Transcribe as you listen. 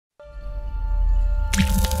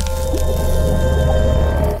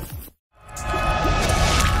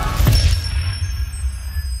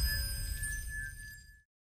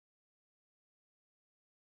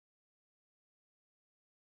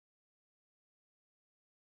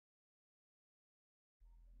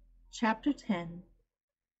Chapter 10.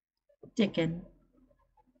 Dickon.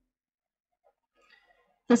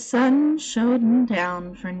 The sun shone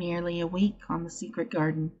down for nearly a week on the secret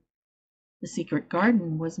garden. The secret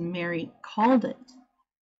garden was Mary called it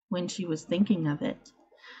when she was thinking of it.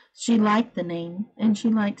 She liked the name, and she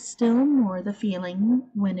liked still more the feeling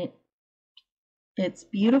when its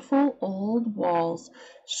beautiful old walls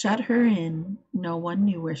shut her in. No one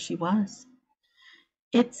knew where she was.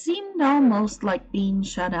 It seemed almost like being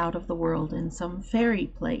shut out of the world in some fairy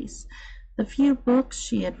place. The few books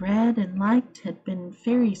she had read and liked had been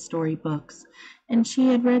fairy story books, and she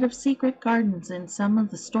had read of secret gardens in some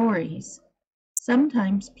of the stories.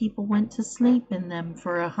 Sometimes people went to sleep in them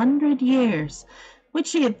for 100 years, which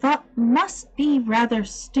she had thought must be rather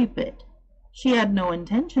stupid. She had no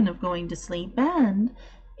intention of going to sleep, and,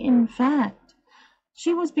 in fact,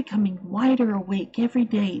 she was becoming wider awake every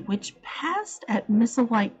day, which passed at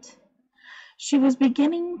Misselight. She was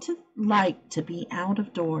beginning to like to be out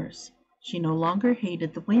of doors. She no longer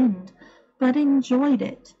hated the wind, but enjoyed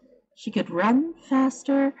it. She could run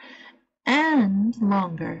faster and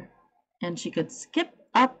longer, and she could skip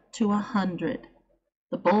up to 100.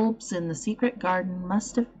 The bulbs in the secret garden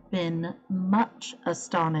must have been much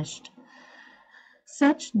astonished.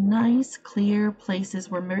 Such nice, clear places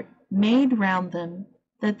were made round them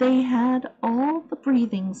that they had all the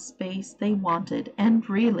breathing space they wanted, and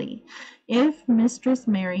really, if Mistress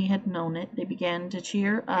Mary had known it, they began to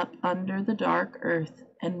cheer up under the dark earth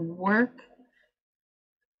and work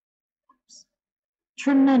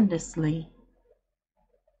tremendously.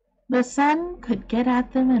 The sun could get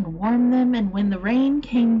at them and warm them, and when the rain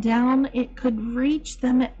came down it could reach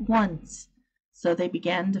them at once, so they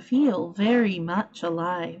began to feel very much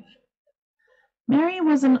alive. Mary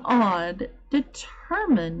was an odd,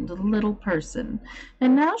 determined little person,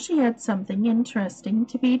 and now she had something interesting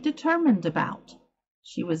to be determined about.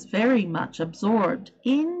 She was very much absorbed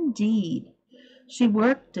indeed. She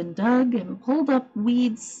worked and dug and pulled up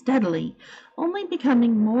weeds steadily, only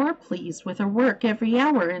becoming more pleased with her work every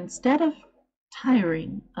hour instead of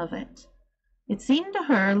tiring of it. It seemed to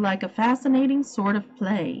her like a fascinating sort of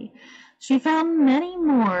play. She found many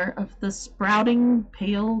more of the sprouting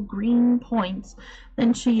pale green points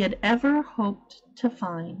than she had ever hoped to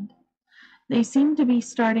find. They seemed to be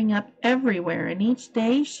starting up everywhere, and each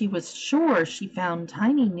day she was sure she found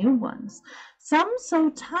tiny new ones, some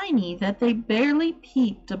so tiny that they barely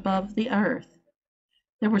peeped above the earth.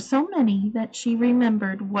 There were so many that she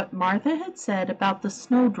remembered what Martha had said about the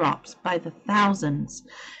snowdrops by the thousands,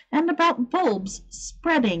 and about bulbs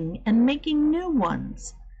spreading and making new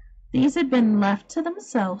ones. These had been left to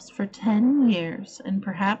themselves for 10 years, and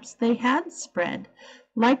perhaps they had spread,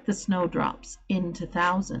 like the snowdrops, into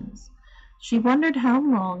thousands. She wondered how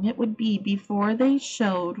long it would be before they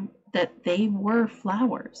showed that they were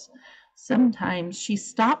flowers. Sometimes she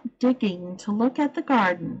stopped digging to look at the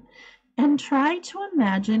garden and tried to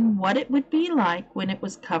imagine what it would be like when it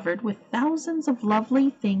was covered with thousands of lovely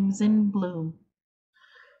things in bloom.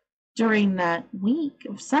 During that week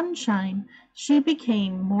of sunshine she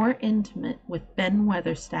became more intimate with Ben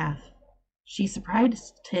Weatherstaff. She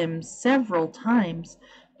surprised him several times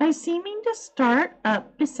by seeming to start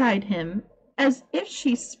up beside him as if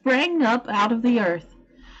she sprang up out of the earth.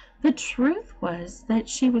 The truth was that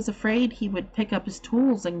she was afraid he would pick up his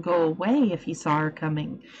tools and go away if he saw her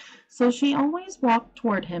coming, so she always walked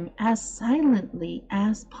toward him as silently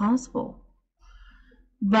as possible.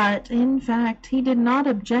 But, in fact, he did not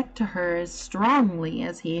object to her as strongly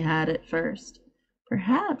as he had at first.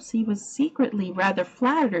 Perhaps he was secretly rather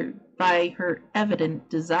flattered by her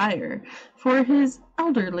evident desire for his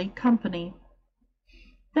elderly company.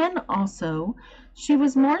 Then, also, she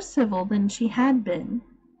was more civil than she had been.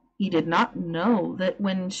 He did not know that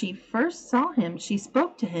when she first saw him she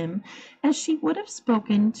spoke to him as she would have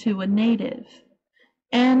spoken to a native,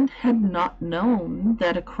 and had not known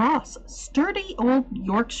that a cross, sturdy old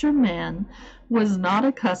Yorkshire man was not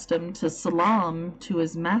accustomed to salaam to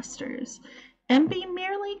his masters, and be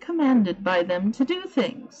merely commanded by them to do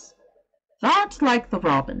things. "Thou'rt like the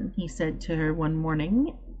robin," he said to her one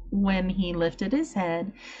morning when he lifted his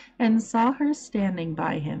head and saw her standing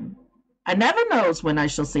by him. "I never knows when I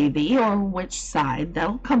shall see thee, or which side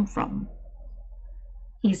thou'll come from."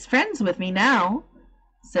 "He's friends with me now,"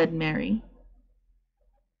 said Mary.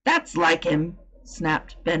 "That's like him,"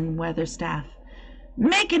 snapped Ben Weatherstaff.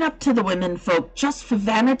 "Making up to the women folk just for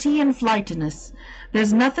vanity and flightiness.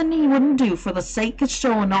 There's nothing he wouldn't do for the sake of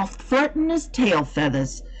showing off the flirt in his tail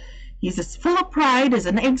feathers. He's as full of pride as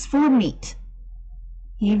an egg's full of meat."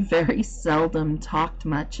 He very seldom talked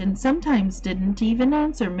much, and sometimes didn't even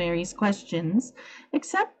answer Mary's questions,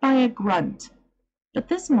 except by a grunt. But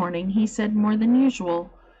this morning he said more than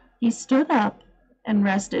usual. He stood up and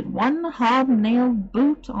rested one hob-nailed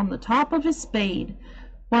boot on the top of his spade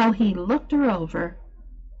while he looked her over.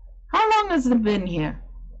 "How long has it been here?"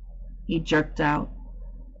 he jerked out.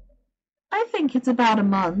 "I think it's about a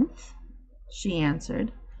month," she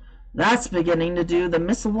answered. "That's beginning to do the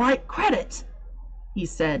Miss White credit," he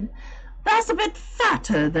said. "That's a bit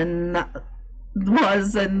fatter than that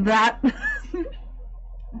was, and that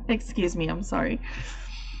excuse me, I'm sorry.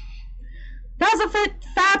 That's a bit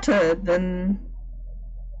fatter than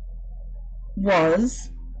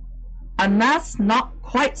was, and that's not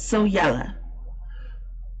quite so yeller.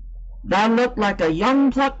 That looked like a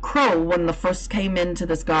young plucked crow when the first came into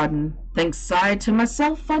this garden. Thinks I to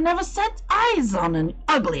myself, I never set eyes on an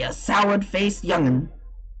uglier, soured-faced young'un."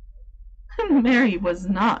 Mary was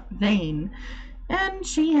not vain, and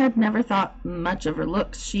she had never thought much of her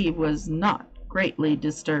looks. She was not greatly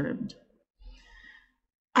disturbed.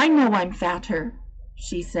 "I know I'm fatter,"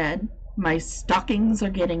 she said. "My stockings are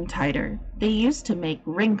getting tighter. They used to make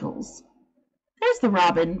wrinkles. There's the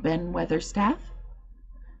robin, Ben Weatherstaff."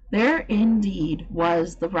 There indeed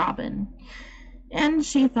was the robin, and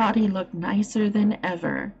she thought he looked nicer than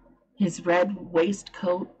ever. His red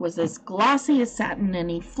waistcoat was as glossy as satin, and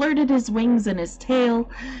he flirted his wings and his tail,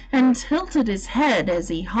 and tilted his head as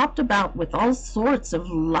he hopped about with all sorts of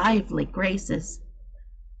lively graces.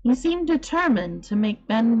 He seemed determined to make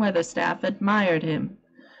Ben Weatherstaff admire him,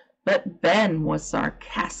 but Ben was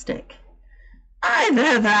sarcastic. "Aye,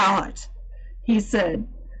 there thou art," he said.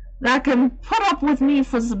 "Thou can put up with me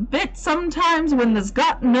for a bit sometimes when there's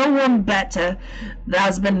got no one better.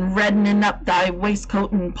 Thou's been reddening up thy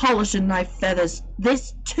waistcoat and polishing thy feathers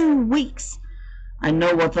this 2 weeks. I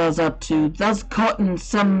know what thou's up to. Thou's courting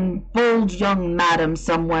some bold young madam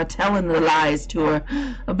somewhere, telling the lies to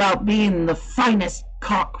her about being the finest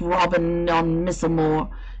cock robin on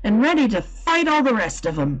Misselmore, and ready to fight all the rest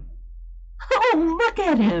of 'em." "Oh, look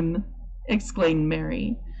at him!" exclaimed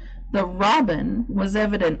Mary. The robin was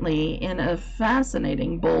evidently in a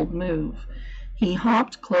fascinating bold move. He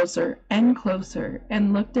hopped closer and closer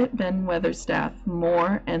and looked at Ben Weatherstaff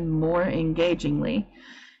more and more engagingly.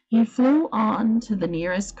 He flew on to the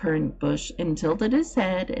nearest currant bush and tilted his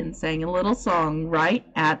head and sang a little song right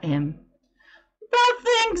at him. "Thou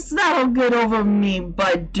thinks thou'll get over me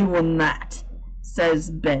by doing that," says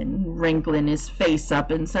Ben, wrinkling his face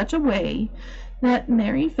up in such a way that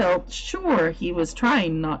Mary felt sure he was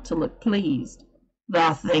trying not to look pleased.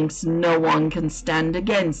 "Thou thinks no one can stand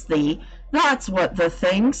against thee, that's what thou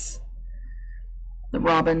thinks." The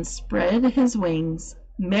robin spread his wings.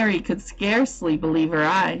 Mary could scarcely believe her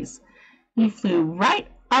eyes. He flew right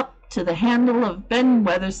up to the handle of Ben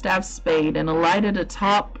Weatherstaff's spade and alighted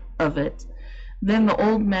atop of it. Then the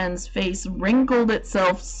old man's face wrinkled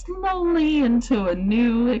itself slowly into a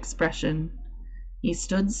new expression. He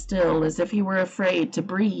stood still, as if he were afraid to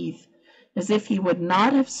breathe, as if he would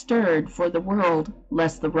not have stirred for the world,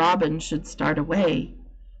 lest the robin should start away.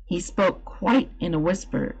 He spoke quite in a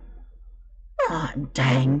whisper. "I'm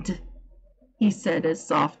danged," he said as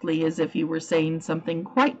softly as if he were saying something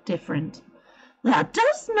quite different. "Thou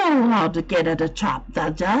dost know how to get at a chop, thou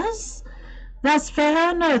does. Thou's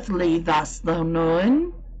fair and earthly, thou'st thou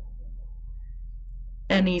knowin'."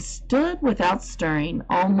 And he stood without stirring,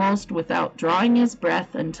 almost without drawing his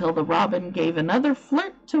breath, until the robin gave another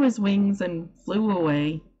flirt to his wings and flew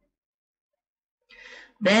away.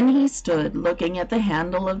 Then he stood looking at the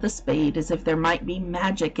handle of the spade as if there might be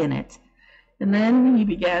magic in it, and then he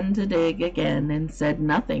began to dig again and said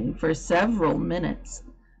nothing for several minutes.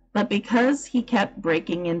 But because he kept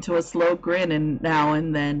breaking into a slow grin now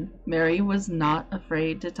and then, Mary was not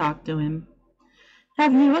afraid to talk to him.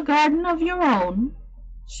 "Have you a garden of your own?"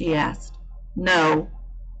 she asked. "No,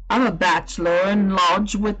 I'm a bachelor and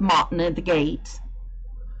lodge with Martin at the gate."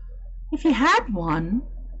 "If you had one,"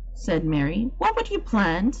 said Mary, "what would you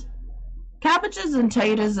plant?" "Cabbages and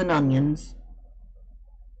taters and onions."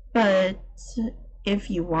 "But if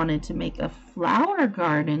you wanted to make a flower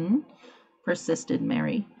garden," persisted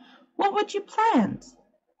Mary, "what would you plant?"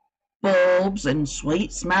 "Bulbs and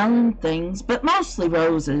sweet-smelling things, but mostly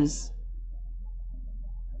roses."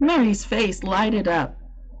 Mary's face lighted up.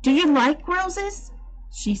 "Do you like roses?"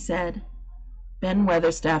 she said. Ben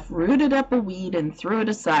Weatherstaff rooted up a weed and threw it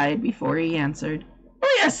aside before he answered.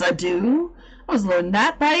 "Oh, yes, I do. I was learned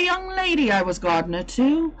that by a young lady I was gardener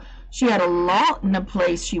to. She had a lot in a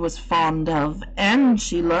place she was fond of, and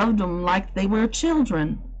she loved 'em like they were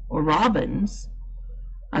children, or robins.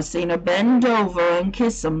 I seen her bend over and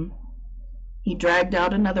kiss 'em." He dragged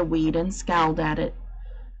out another weed and scowled at it.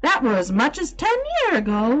 "That were as much as 10 year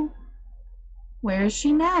ago." "Where is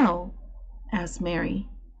she now?" asked Mary,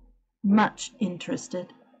 much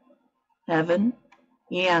interested. Heaven,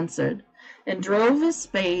 he answered, and drove his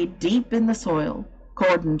spade deep in the soil,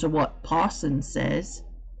 according to what Parson says.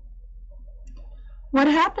 What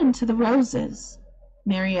happened to the roses?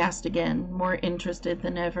 Mary asked again, more interested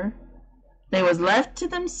than ever. They was left to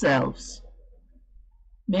themselves.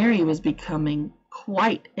 Mary was becoming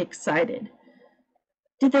quite excited.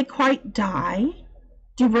 Did they quite die?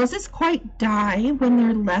 Do roses quite die when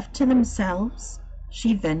they're left to themselves?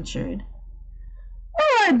 She ventured.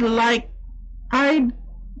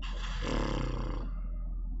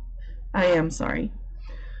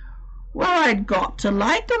 I'd got to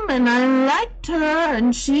like 'em, and I liked her,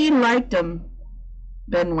 and she liked 'em,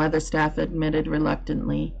 Ben Weatherstaff admitted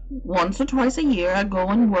reluctantly. Once or twice a year I go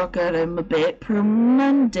and work at 'em a bit, pruning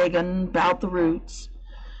and digging about the roots.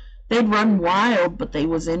 They'd run wild, but they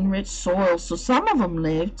was in rich soil, so some of 'em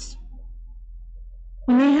lived.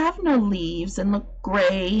 When they have no leaves and look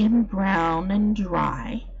gray and brown and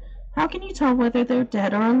dry, how can you tell whether they're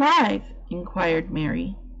dead or alive? Inquired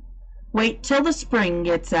Mary. Wait till the spring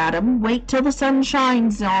gets at 'em. Wait till the sun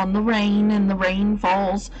shines on the rain and the rain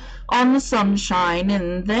falls on the sunshine,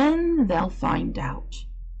 and then they'll find out.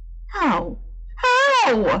 How?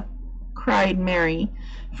 How? Cried Mary,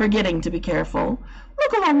 forgetting to be careful.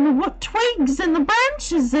 Look along the twigs and the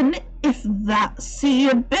branches, and if that see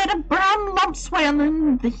a bit of brown lump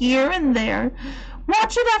swelling here and there,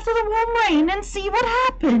 watch it after the warm rain and see what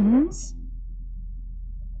happens.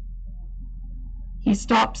 He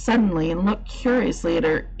stopped suddenly and looked curiously at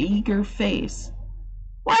her eager face.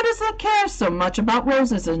 Why does thou care so much about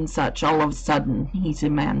roses and such all of a sudden? He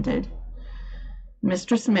demanded.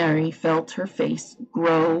 Mistress Mary felt her face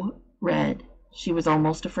grow red. She was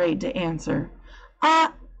almost afraid to answer.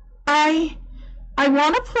 I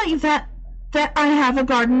want to play that I have a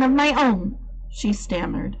garden of my own, she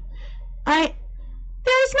stammered. There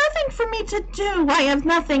is nothing for me to do. I have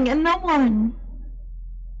nothing and no one.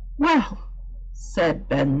 Well, said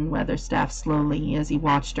Ben Weatherstaff slowly as he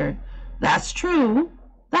watched her, that's true.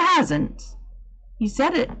 Thou hasn't. He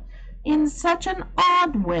said it in such an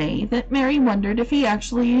odd way that Mary wondered if he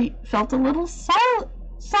actually felt a little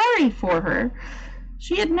sorry for her.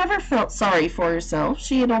 She had never felt sorry for herself.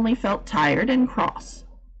 She had only felt tired and cross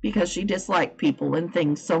because she disliked people and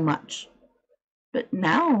things so much. But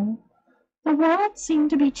now the world seemed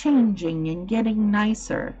to be changing and getting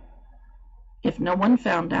nicer. If no one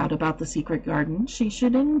found out about the secret garden, she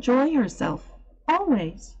should enjoy herself,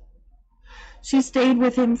 always. She stayed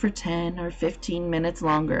with him for 10 or 15 minutes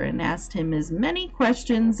longer and asked him as many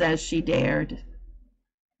questions as she dared.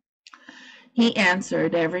 He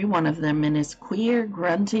answered every one of them in his queer,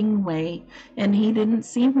 grunting way, and he didn't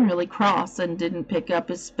seem really cross and didn't pick up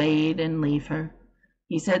his spade and leave her.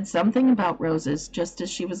 He said something about roses just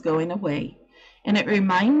as she was going away, and it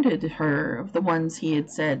reminded her of the ones he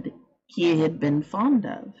had said he had been fond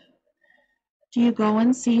of. Do you go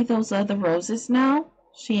and see those other roses now?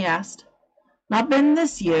 She asked. Not been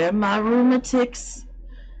this year. My rheumatics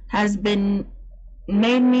has been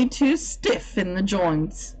made me too stiff in the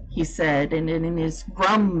joints, he said, and in his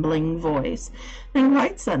grumbling voice. Then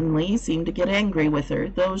quite suddenly he seemed to get angry with her,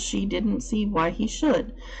 though she didn't see why he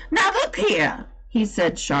should. Now look here, he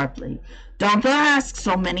said sharply. Don't thou ask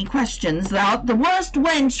so many questions. Thou'rt the worst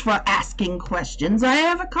wench for asking questions I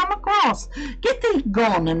ever come across. Get thee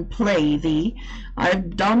gone and play thee.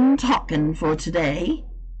 I've done talking for to-day.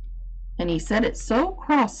 And he said it so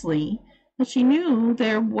crossly that she knew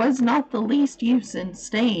there was not the least use in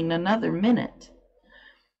staying another minute.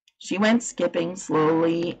 She went skipping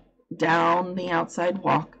slowly down the outside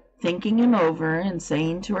walk, thinking him over and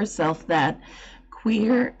saying to herself that,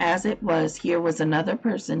 queer as it was, here was another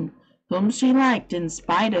person whom she liked in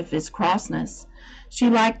spite of his crossness. She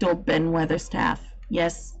liked old Ben Weatherstaff.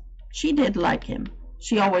 Yes, she did like him.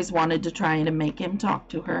 She always wanted to try to make him talk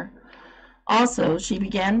to her. Also, she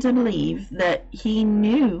began to believe that he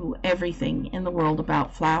knew everything in the world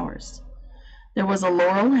about flowers. There was a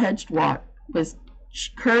laurel-hedged walk which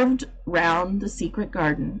curved round the secret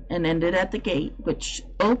garden and ended at the gate, which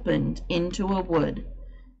opened into a wood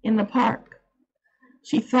in the park.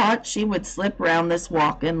 She thought she would slip round this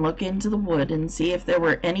walk and look into the wood and see if there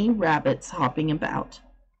were any rabbits hopping about.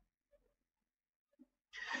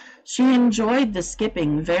 She enjoyed the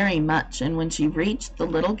skipping very much, and when she reached the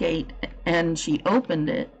little gate and she opened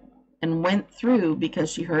it and went through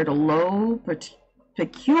because she heard a low,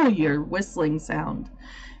 peculiar whistling sound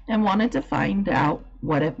and wanted to find out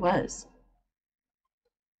what it was.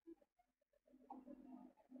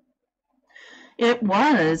 It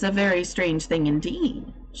was a very strange thing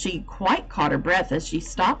indeed. She quite caught her breath as she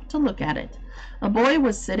stopped to look at it. A boy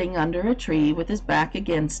was sitting under a tree with his back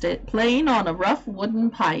against it, playing on a rough wooden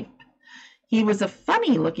pipe. He was a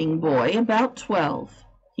funny-looking boy, about 12.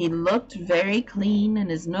 He looked very clean, and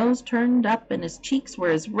his nose turned up, and his cheeks were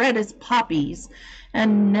as red as poppies,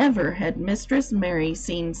 and never had Mistress Mary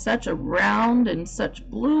seen such a round and such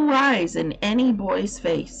blue eyes in any boy's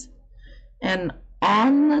face. And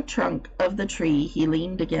on the trunk of the tree he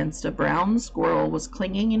leaned against a brown squirrel was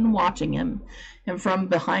clinging and watching him, and from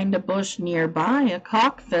behind a bush near by a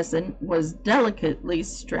cock pheasant was delicately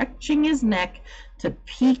stretching his neck to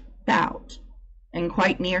peep out, and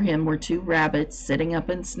quite near him were 2 rabbits sitting up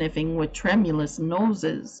and sniffing with tremulous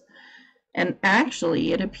noses, and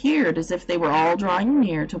actually it appeared as if they were all drawing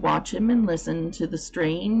near to watch him and listen to the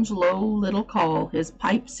strange low little call his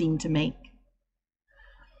pipe seemed to make.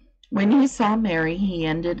 When he saw Mary, he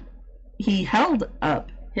held up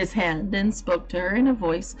his hand and spoke to her in a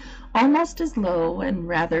voice almost as low and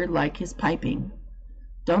rather like his piping.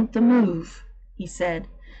 "Don't the move," he said.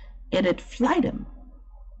 "It'd flight 'em."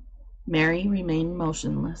 Mary remained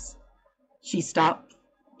motionless. He stopped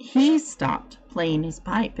playing his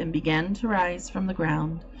pipe and began to rise from the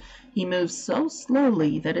ground. He moved so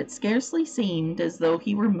slowly that it scarcely seemed as though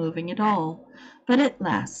he were moving at all, but at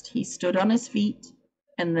last he stood on his feet,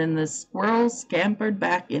 and then the squirrel scampered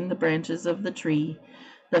back in the branches of the tree.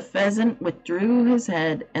 The pheasant withdrew his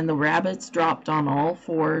head, and the rabbits dropped on all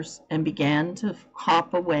fours and began to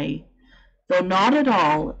hop away, though not at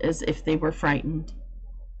all as if they were frightened.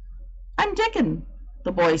 "I'm Dickon,"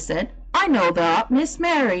 the boy said. "I know that, Miss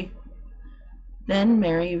Mary." Then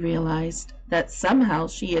Mary realized that somehow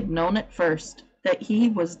she had known at first that he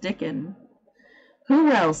was Dickon.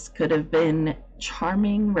 Who else could have been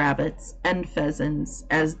charming rabbits and pheasants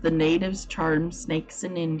as the natives charm snakes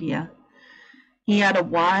in India? He had a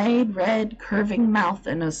wide, red, curving mouth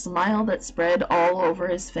and a smile that spread all over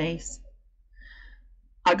his face.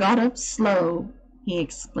 "I got up slow," he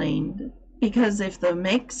explained, "because if they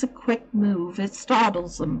makes a quick move it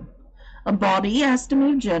startles 'em. A body has to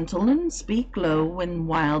move gentle and speak low when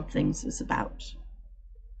wild things is about."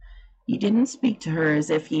 He didn't speak to her as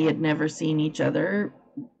if he had never seen each other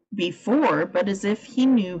before, but as if he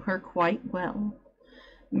knew her quite well.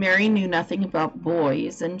 Mary knew nothing about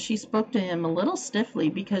boys, and she spoke to him a little stiffly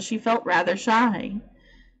because she felt rather shy.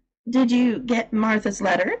 "Did you get Martha's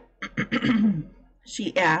letter?"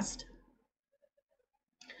 she asked.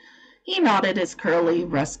 He nodded his curly,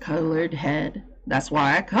 rust-colored head. "That's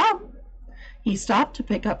why I come." He stopped to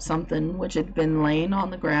pick up something which had been laying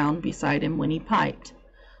on the ground beside him when he piped.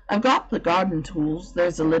 "I've got the garden tools.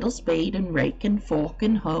 There's a little spade and rake and fork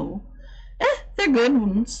and hoe. They're good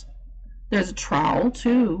ones. There's a trowel,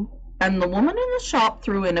 too. And the woman in the shop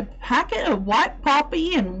threw in a packet of white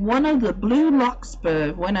poppy and one of the blue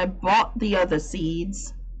larkspur when I bought the other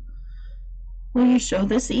seeds." "Will you show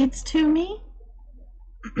the seeds to me?"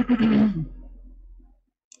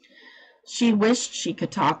 She wished she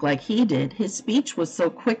could talk like he did. His speech was so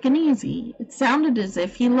quick and easy. It sounded as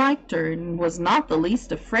if he liked her and was not the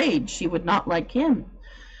least afraid she would not like him,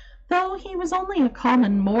 though he was only a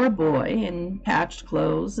common moor boy in patched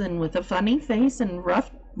clothes and with a funny face and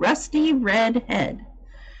rusty red head.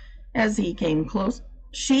 As she came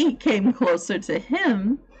closer to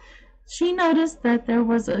him, she noticed that there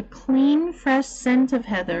was a clean, fresh scent of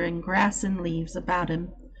heather and grass and leaves about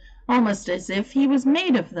him, almost as if he was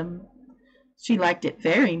made of them. She liked it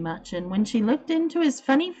very much, and when she looked into his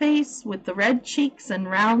funny face with the red cheeks and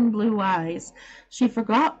round blue eyes, she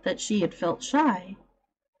forgot that she had felt shy.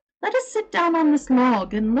 "Let us sit down on this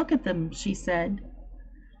log and look at them," she said.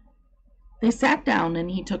 They sat down,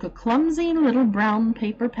 and he took a clumsy little brown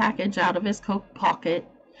paper package out of his coat pocket.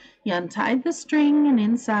 He untied the string, and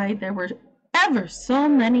inside there were ever so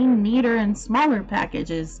many neater and smaller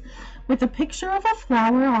packages, with a picture of a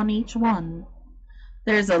flower on each one.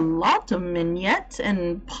 "There's a lot of mignonette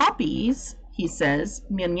and poppies," he says.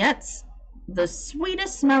 "Mignonette's the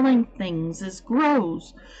sweetest smelling things as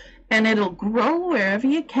grows, and it'll grow wherever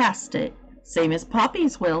you cast it, same as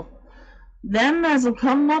poppies will. Them as'll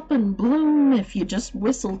come up and bloom if you just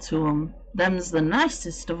whistle to 'em. Them's the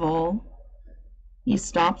nicest of all." He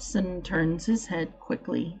stops and turns his head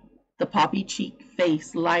quickly, the poppy-cheeked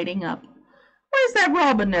face lighting up. "Where's that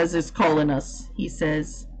robin as is calling us?" he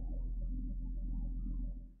says.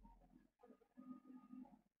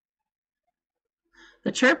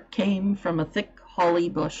 The chirp came from a thick holly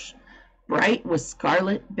bush, bright with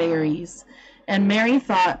scarlet berries, and Mary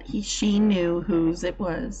thought she knew whose it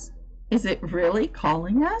was. "Is it really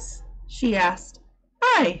calling us?" she asked.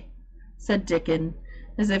 "Aye," said Dickon,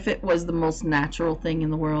 as if it was the most natural thing in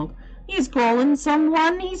the world. "He's calling some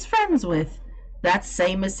one he's friends with. That's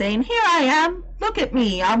same as saying, "Here I am. Look at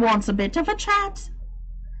me. I wants a bit of a chat."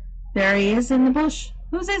 "There he is in the bush.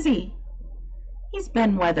 Whose is he?" "He's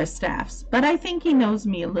Ben Weatherstaff's, but I think he knows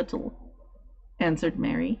me a little," answered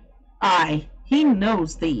Mary. "Aye, he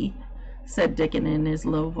knows thee," said Dickon in his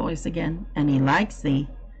low voice again, "and he likes thee.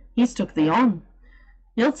 He's took thee on.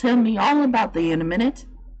 He'll tell me all about thee in a minute."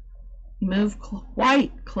 He moved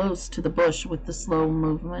quite close to the bush with the slow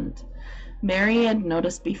movement Mary had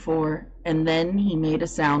noticed before, and then he made a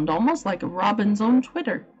sound almost like a robin's own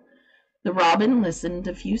twitter. The robin listened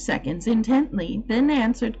a few seconds intently, then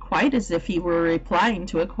answered quite as if he were replying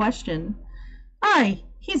to a question. "Aye,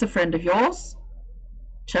 he's a friend of yours,"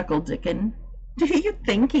 chuckled Dickon. "Do you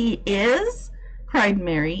think he is?" cried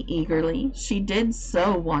Mary eagerly. She did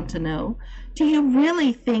so want to know. "Do you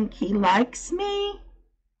really think he likes me?"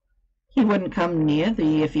 "He wouldn't come near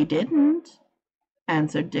thee if he didn't,"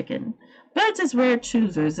 answered Dickon. "Birds is rare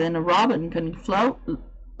choosers, and a robin can flout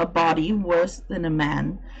a body worse than a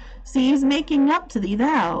man. See, he's making up to thee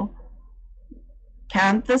thou.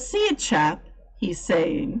 Can't thee see, chap, he's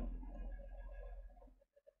saying."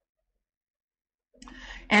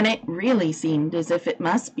 And it really seemed as if it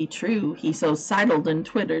must be true, he so sidled and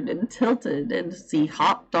twittered and tilted as he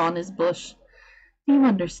hopped on his bush. "Do you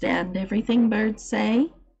understand everything birds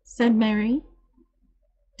say?" said Mary.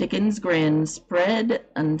 Dickon's grin spread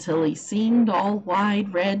until he seemed all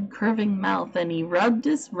wide, red, curving mouth, and he rubbed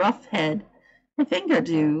his rough head. "I think I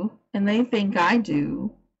do, and they think I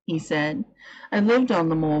do," he said. "I've lived on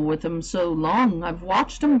the moor with 'em so long, I've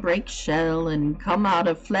watched 'em break shell and come out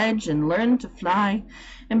of fledge and learn to fly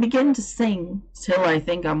and begin to sing, till I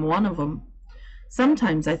think I'm one of 'em.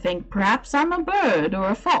 Sometimes I think perhaps I'm a bird or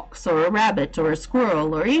a fox or a rabbit or a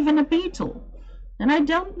squirrel or even a beetle, and I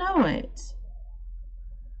don't know it."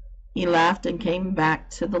 He laughed and came back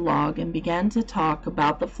to the log and began to talk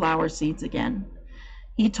about the flower seeds again.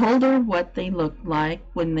 He told her what they looked like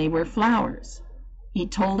when they were flowers. He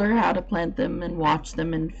told her how to plant them and watch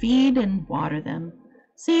them and feed and water them.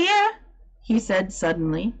 "See here," he said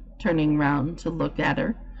suddenly, turning round to look at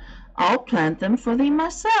her. "I'll plant them for thee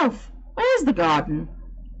myself. Where's the garden?"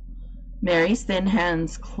 Mary's thin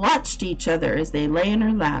hands clutched each other as they lay in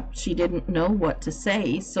her lap. She didn't know what to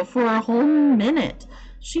say, so for a whole minute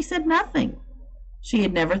she said nothing. She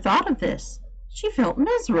had never thought of this. She felt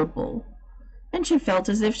miserable, and she felt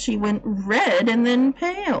as if she went red and then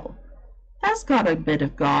pale. "Thou's got a bit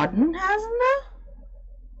of garden, hasn't thou?"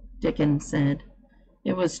 Dickon said.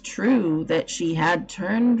 It was true that she had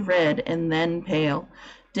turned red and then pale.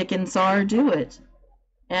 Dickon saw her do it,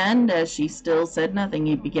 and as she still said nothing,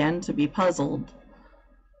 he began to be puzzled.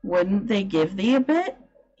 "Wouldn't they give thee a bit?"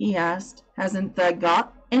 he asked. "Hasn't thou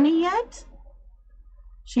got any yet?"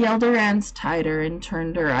 She held her hands tighter and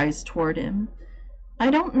turned her eyes toward him. "I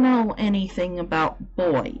don't know anything about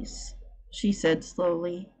boys," she said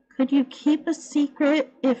slowly. "Could you keep a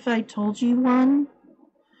secret if I told you one?"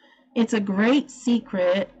 "It's a great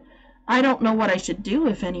secret. I don't know what I should do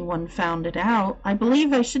if anyone found it out. I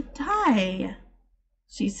believe I should die."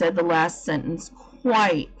 She said the last sentence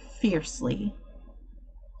quite fiercely.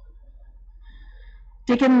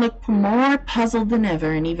 Dickon looked more puzzled than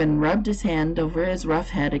ever, and even rubbed his hand over his rough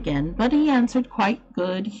head again, but he answered quite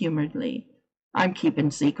good-humoredly. "I'm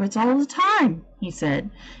keeping secrets all the time," he said.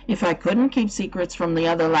 "If I couldn't keep secrets from the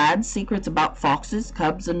other lads, secrets about foxes,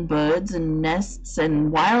 cubs, and birds, and nests,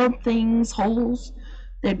 and wild things' holes,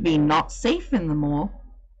 they'd be not safe in the moor.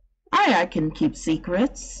 I can keep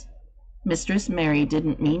secrets." Mistress Mary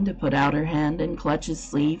didn't mean to put out her hand and clutch his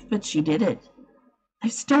sleeve, but she did it.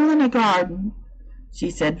 "I've stolen a garden," she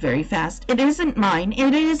said very fast. "It isn't mine.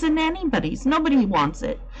 It isn't anybody's. Nobody wants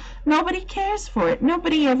it. Nobody cares for it.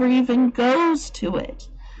 Nobody ever even goes to it.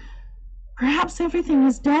 Perhaps everything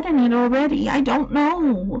is dead in it already. I don't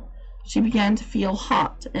know." She began to feel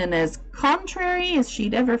hot and as contrary as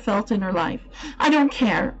she'd ever felt in her life. "I don't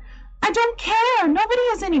care. I don't care. Nobody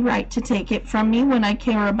has any right to take it from me when I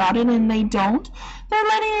care about it, and they don't. They're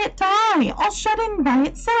letting it die, all shut in by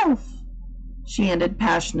itself." She ended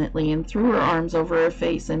passionately and threw her arms over her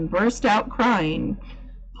face and burst out crying.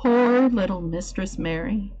 Poor little Mistress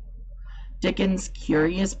Mary. Dickon's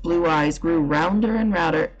curious blue eyes grew rounder and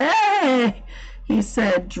rounder. "Eh!" he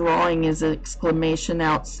said, drawing his exclamation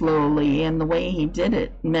out slowly, and the way he did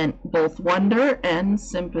it meant both wonder and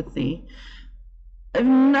sympathy. "I've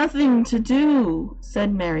nothing to do,"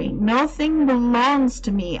 said Mary. "Nothing belongs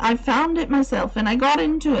to me. I found it myself, and I got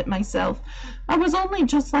into it myself. I was only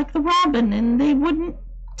just like the robin, and they wouldn't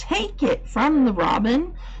take it from the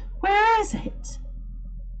robin. Where is it?"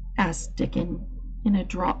 asked Dickon in a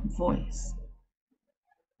dropped voice.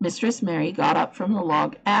 Mistress Mary got up from the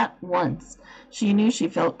log at once. She knew she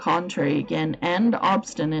felt contrary again and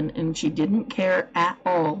obstinate, and she didn't care at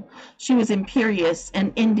all. She was imperious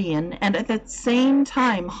and Indian, and at the same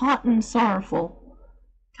time hot and sorrowful.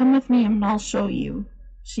 "Come with me and I'll show you,"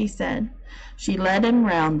 she said. She led him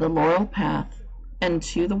round the laurel path and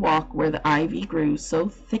to the walk where the ivy grew so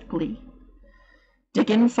thickly.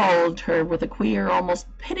 Dickon followed her with a queer, almost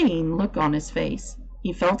pitying look on his face.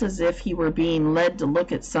 He felt as if he were being led to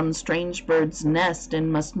look at some strange bird's nest,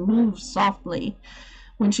 and must move softly.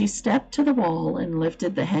 When she stepped to the wall and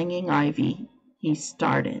lifted the hanging ivy, he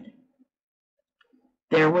started.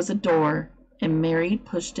 There was a door, and Mary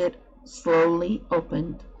pushed it slowly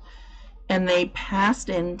open, and they passed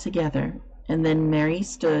in together, and then Mary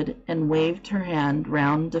stood and waved her hand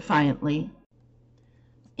round defiantly.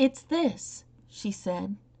 "It's this," she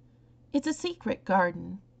said. "It's a secret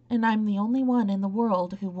garden, and I'm the only one in the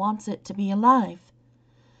world who wants it to be alive."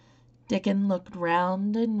 Dickon looked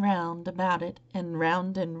round and round about it, and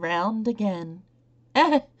round again.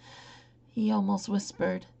 "Eh!" he almost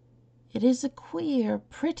whispered. "It is a queer,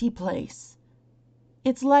 pretty place.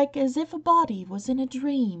 It's like as if a body was in a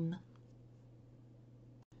dream."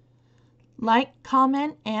 Like,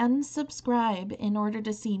 comment, and subscribe in order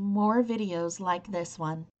to see more videos like this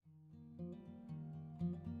one.